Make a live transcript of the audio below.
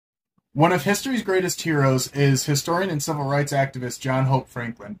One of history's greatest heroes is historian and civil rights activist John Hope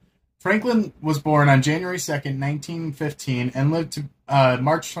Franklin. Franklin was born on January 2nd, 1915, and lived to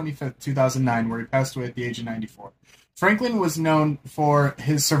March 25th, 2009, where he passed away at the age of 94. Franklin was known for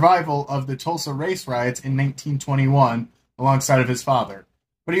his survival of the Tulsa race riots in 1921 alongside of his father.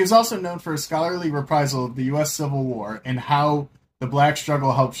 But he was also known for his scholarly reprisal of the U.S. Civil War and how the black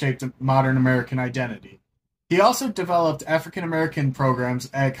struggle helped shape the modern American identity. He also developed African American programs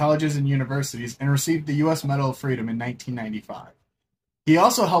at colleges and universities and received the U.S. Medal of Freedom in 1995. He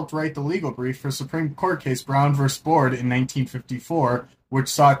also helped write the legal brief for Supreme Court case Brown v. Board in 1954, which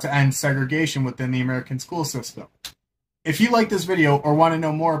sought to end segregation within the American school system. If you like this video or want to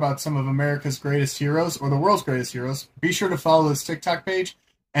know more about some of America's greatest heroes or the world's greatest heroes, be sure to follow this TikTok page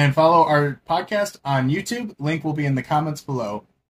and follow our podcast on YouTube. Link will be in the comments below.